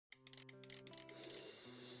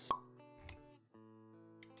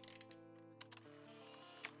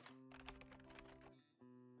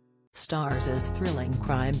Starz' thrilling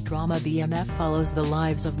crime drama BMF follows the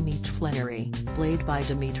lives of Meech Flenory, played by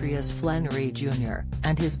Demetrius Flenory Jr.,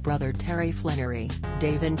 and his brother Terry Flenory,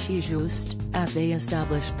 Da Vinci Juste, as they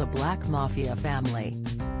established the Black Mafia family.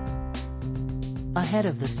 Ahead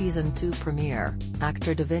of the Season 2 premiere,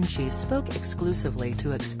 actor Da Vinci spoke exclusively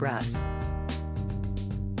to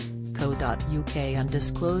Express.co.uk and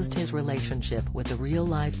disclosed his relationship with the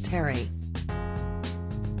real-life Terry.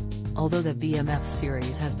 Although the BMF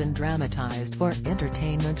series has been dramatized for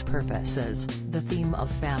entertainment purposes, the theme of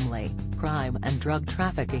family, crime and drug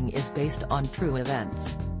trafficking is based on true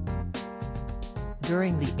events.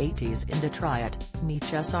 During the 80s in Detroit,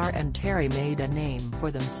 Meech and Terry made a name for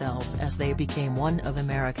themselves as they became one of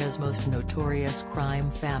America's most notorious crime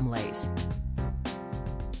families.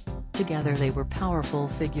 Together they were powerful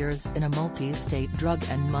figures in a multi-state drug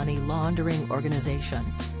and money laundering organization.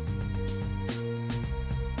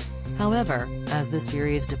 However, as the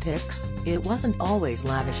series depicts, it wasn't always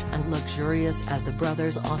lavish and luxurious as the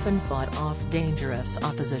brothers often fought off dangerous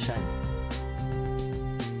opposition.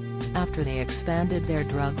 After they expanded their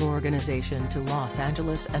drug organization to Los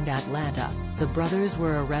Angeles and Atlanta, the brothers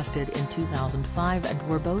were arrested in 2005 and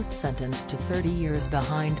were both sentenced to 30 years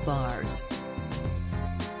behind bars.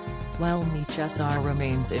 While Meech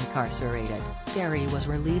remains incarcerated, Terry was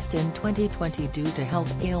released in 2020 due to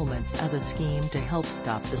health ailments as a scheme to help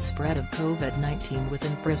stop the spread of COVID-19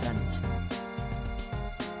 within prisons.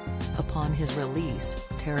 Upon his release,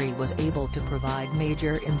 Terry was able to provide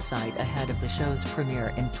major insight ahead of the show's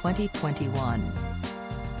premiere in 2021.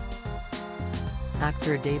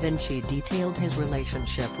 Actor Da Vinci detailed his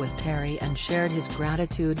relationship with Terry and shared his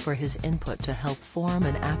gratitude for his input to help form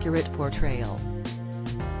an accurate portrayal.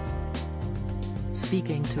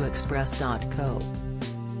 Speaking to Express.co.uk,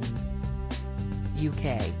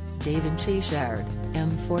 Da Vinci shared,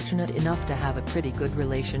 "I'm fortunate enough to have a pretty good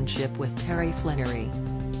relationship with Terry Flenory.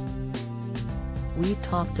 We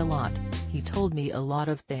talked a lot, he told me a lot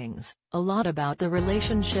of things, a lot about the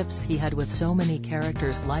relationships he had with so many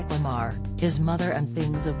characters like Lamar, his mother and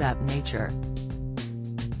things of that nature."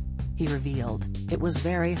 He revealed, "It was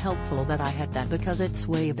very helpful that I had that because it's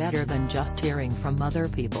way better than just hearing from other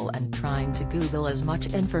people and trying to Google as much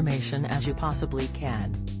information as you possibly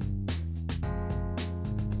can.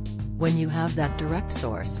 When you have that direct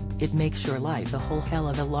source, it makes your life a whole hell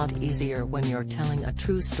of a lot easier when you're telling a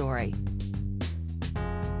true story."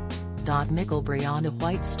 Michael Brianna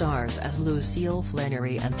White stars as Lucille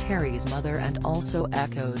Flenory and Terry's mother and also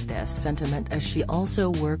echoed this sentiment as she also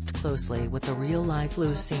worked closely with the real-life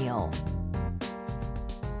Lucille.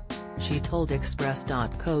 She told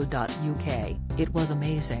Express.co.uk, "It was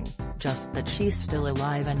amazing, just that she's still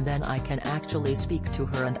alive and then I can actually speak to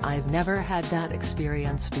her and I've never had that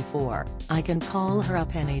experience before, I can call her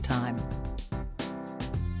up anytime."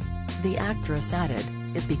 The actress added,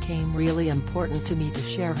 "It became really important to me to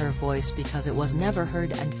share her voice because it was never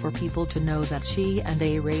heard and for people to know that she and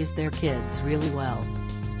they raised their kids really well.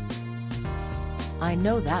 I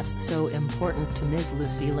know that's so important to Ms.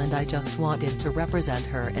 Lucille and I just wanted to represent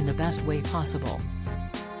her in the best way possible."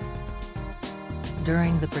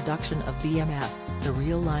 During the production of BMF, the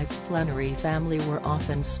real-life Flenory family were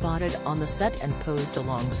often spotted on the set and posed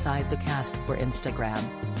alongside the cast for Instagram.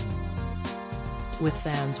 With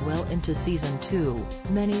fans well into Season 2,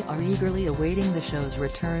 many are eagerly awaiting the show's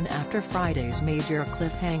return after Friday's major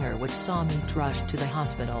cliffhanger which saw Meech rush to the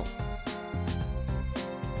hospital.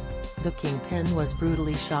 The Kingpin was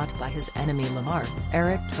brutally shot by his enemy Lamar,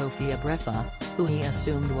 Eric Tofia Brefa, who he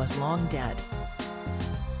assumed was long dead.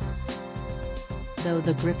 Though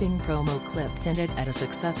the gripping promo clip hinted at a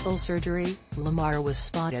successful surgery, Lamar was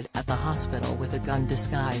spotted at the hospital with a gun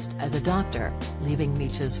disguised as a doctor, leaving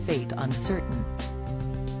Meech's fate uncertain.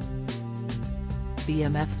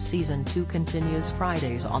 BMF Season 2 continues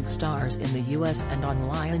Fridays on Starz in the US and on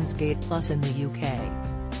Lionsgate Plus in the UK.